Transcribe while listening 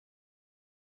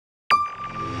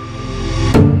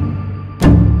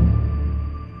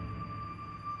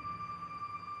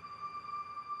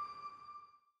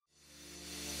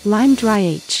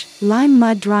LimeDry-H, lime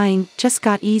mud drying just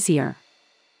got easier.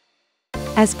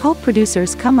 As pulp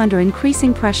producers come under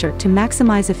increasing pressure to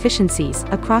maximize efficiencies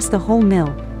across the whole mill,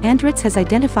 ANDRITZ has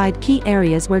identified key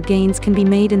areas where gains can be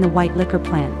made in the white liquor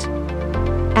plant.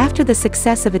 After the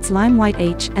success of its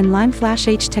LimeDry-H and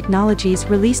LimeFlash-H technologies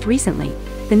released recently,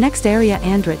 the next area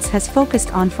ANDRITZ has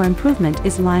focused on for improvement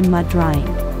is lime mud drying.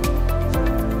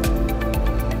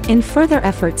 In further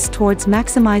efforts towards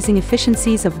maximizing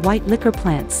efficiencies of white liquor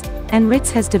plants,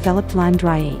 ANDRITZ has developed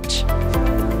LimeDry-H,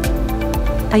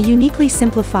 a uniquely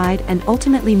simplified and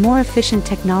ultimately more efficient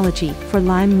technology for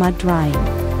lime mud drying.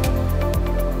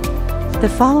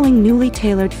 The following newly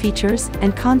tailored features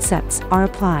and concepts are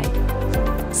applied: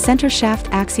 center shaft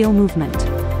axial movement,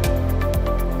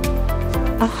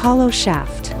 a hollow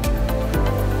shaft,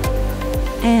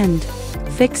 and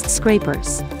fixed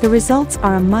scrapers. The results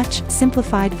are a much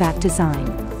simplified vat design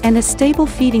and a stable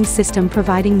feeding system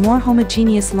providing more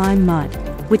homogeneous lime mud,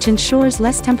 which ensures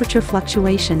less temperature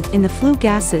fluctuation in the flue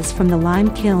gases from the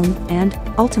lime kiln and,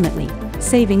 ultimately,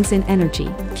 savings in energy,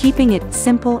 keeping it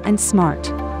simple and smart.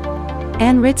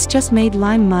 ANDRITZ just made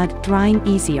lime mud drying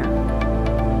easier.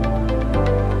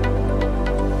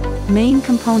 Main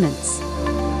components.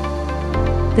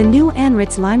 The new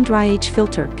ANDRITZ LimeDry-H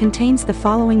filter contains the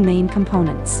following main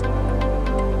components.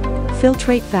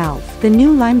 Filtrate valve. The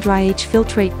new LimeDry-H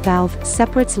filtrate valve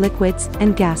separates liquids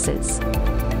and gases.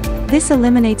 This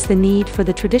eliminates the need for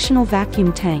the traditional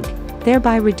vacuum tank,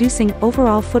 thereby reducing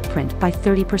overall footprint by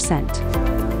 30%.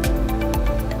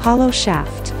 Hollow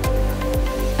shaft.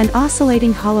 An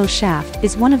oscillating hollow shaft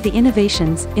is one of the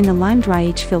innovations in the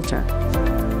LimeDry-H filter.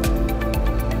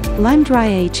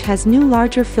 LimeDry-H has new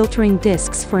larger filtering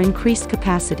discs for increased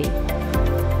capacity.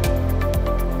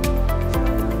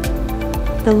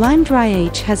 The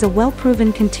LimeDry-H has a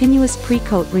well-proven continuous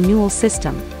pre-coat renewal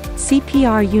system,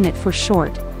 CPR unit for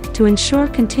short, to ensure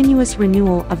continuous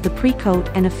renewal of the pre-coat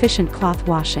and efficient cloth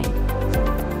washing.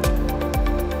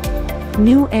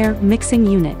 New air mixing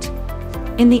unit.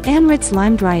 In the ANDRITZ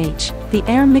LimeDry-H, the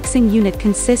air mixing unit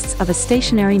consists of a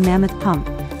stationary mammoth pump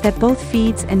that both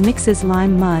feeds and mixes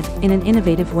lime mud in an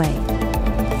innovative way.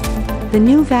 The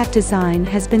new vat design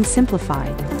has been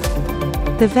simplified.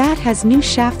 The vat has new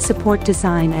shaft support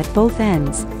design at both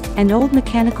ends, and old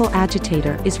mechanical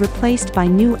agitator is replaced by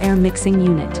new air mixing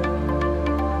unit.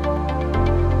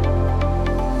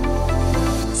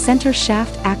 Center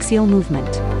shaft axial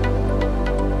movement.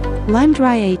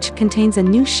 LimeDry-H contains a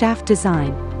new shaft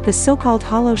design, the so-called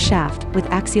hollow shaft with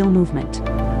axial movement.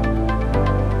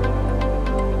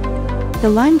 The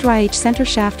LimeDry-H center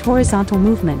shaft horizontal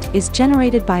movement is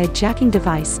generated by a jacking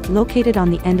device located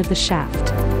on the end of the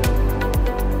shaft.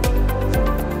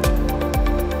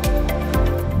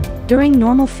 During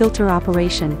normal filter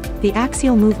operation, the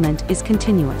axial movement is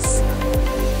continuous.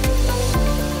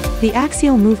 The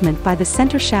axial movement by the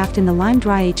center shaft in the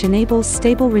LimeDry-H enables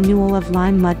stable renewal of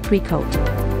lime mud pre-coat.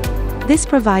 This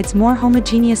provides more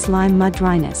homogeneous lime mud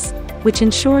dryness, which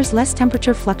ensures less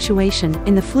temperature fluctuation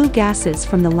in the flue gases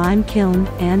from the lime kiln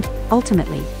and,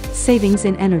 ultimately, savings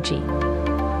in energy.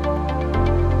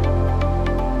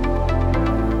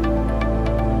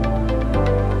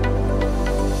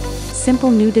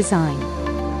 Simple new design.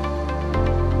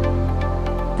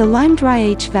 The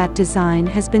LimeDry-H vat design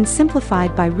has been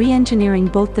simplified by re-engineering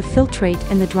both the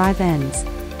filtrate and the drive ends,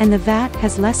 and the vat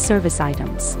has less service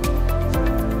items.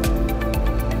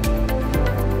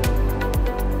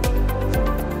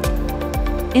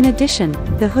 In addition,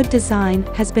 the hood design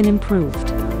has been improved.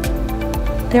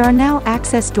 There are now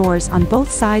access doors on both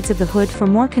sides of the hood for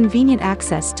more convenient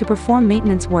access to perform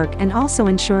maintenance work and also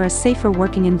ensure a safer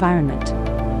working environment.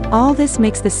 All this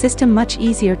makes the system much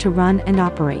easier to run and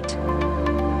operate.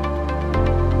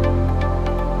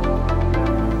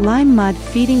 Lime mud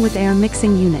feeding with air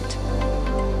mixing unit.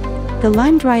 The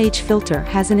LimeDry-H filter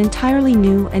has an entirely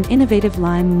new and innovative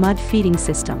lime mud feeding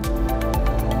system.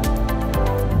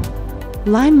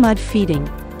 Lime mud feeding.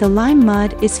 The lime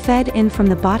mud is fed in from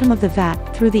the bottom of the vat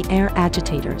through the air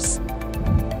agitators.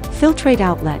 Filtrate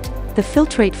outlet. The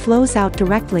filtrate flows out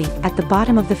directly at the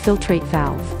bottom of the filtrate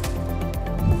valve.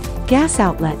 Gas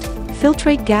outlet.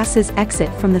 Filtrate gases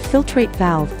exit from the filtrate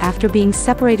valve after being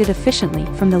separated efficiently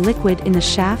from the liquid in the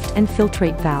shaft and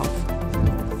filtrate valve.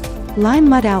 Lime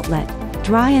mud outlet.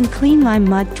 Dry and clean lime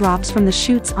mud drops from the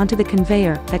chutes onto the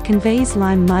conveyor that conveys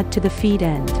lime mud to the feed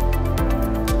end.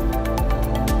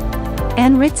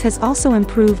 ANDRITZ has also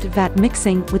improved vat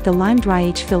mixing with the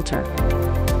LimeDry-H filter.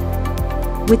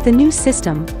 With the new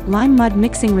system, lime mud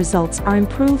mixing results are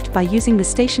improved by using the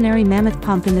stationary mammoth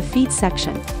pump in the feed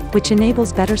section, which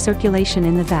enables better circulation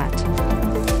in the vat.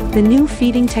 The new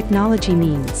feeding technology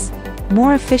means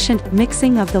more efficient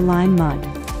mixing of the lime mud,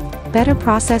 better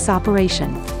process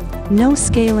operation, no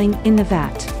scaling in the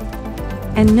vat,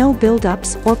 and no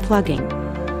buildups or plugging.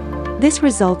 This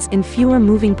results in fewer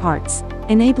moving parts,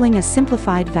 enabling a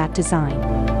simplified vat design.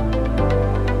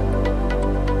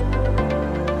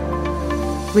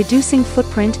 Reducing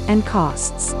footprint and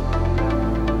costs.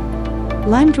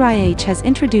 LimeDry-H has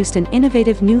introduced an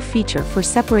innovative new feature for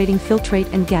separating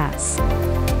filtrate and gas.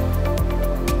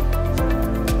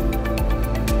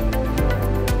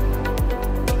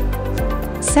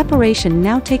 Separation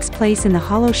now takes place in the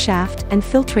hollow shaft and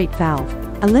filtrate valve,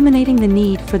 eliminating the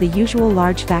need for the usual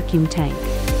large vacuum tank.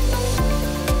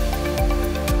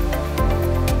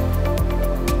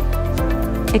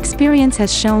 Experience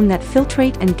has shown that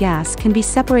filtrate and gas can be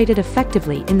separated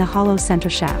effectively in the hollow center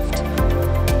shaft.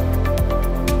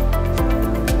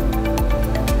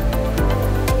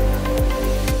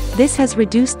 This has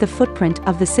reduced the footprint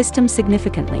of the system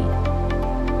significantly.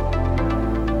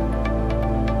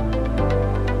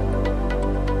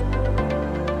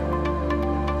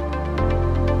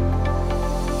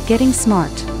 Getting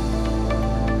smart.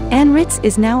 ANDRITZ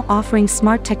is now offering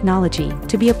smart technology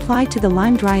to be applied to the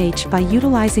LimeDry-H by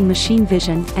utilizing machine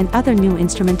vision and other new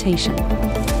instrumentation.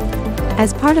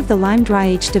 As part of the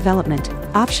LimeDry-H development,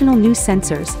 optional new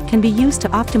sensors can be used to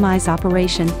optimize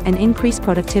operation and increase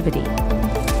productivity.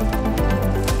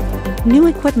 New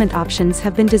equipment options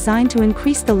have been designed to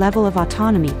increase the level of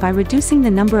autonomy by reducing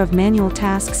the number of manual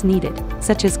tasks needed,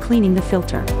 such as cleaning the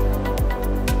filter.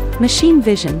 Machine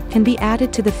vision can be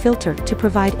added to the filter to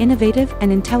provide innovative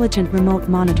and intelligent remote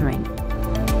monitoring.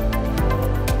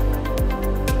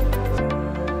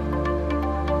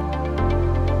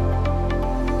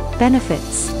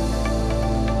 Benefits.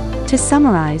 To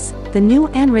summarize, the new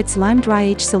ANDRITZ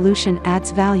LimeDry-H solution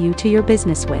adds value to your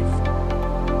business with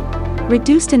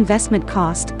reduced investment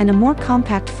cost and a more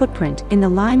compact footprint in the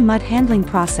lime mud handling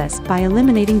process by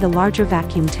eliminating the larger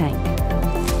vacuum tank.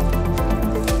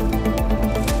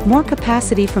 More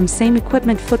capacity from same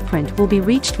equipment footprint will be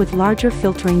reached with larger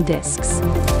filtering discs.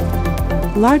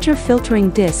 Larger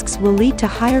filtering discs will lead to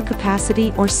higher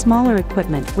capacity or smaller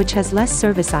equipment which has less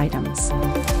service items.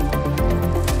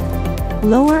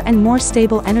 Lower and more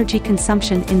stable energy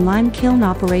consumption in lime kiln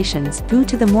operations due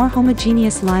to the more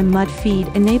homogeneous lime mud feed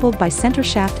enabled by center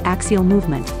shaft axial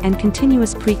movement and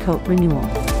continuous pre-coat renewal.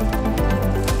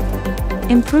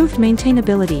 Improved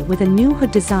maintainability with a new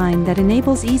hood design that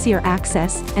enables easier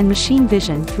access and machine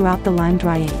vision throughout the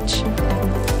LimeDry-H.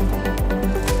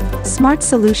 Smart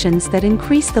solutions that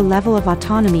increase the level of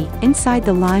autonomy inside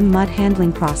the lime mud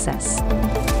handling process.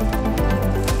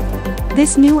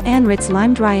 This new ANDRITZ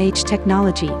LimeDry-H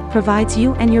technology provides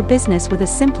you and your business with a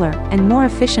simpler and more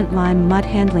efficient lime mud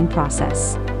handling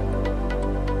process.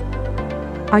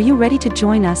 Are you ready to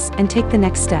join us and take the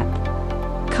next step?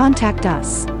 Contact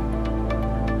us.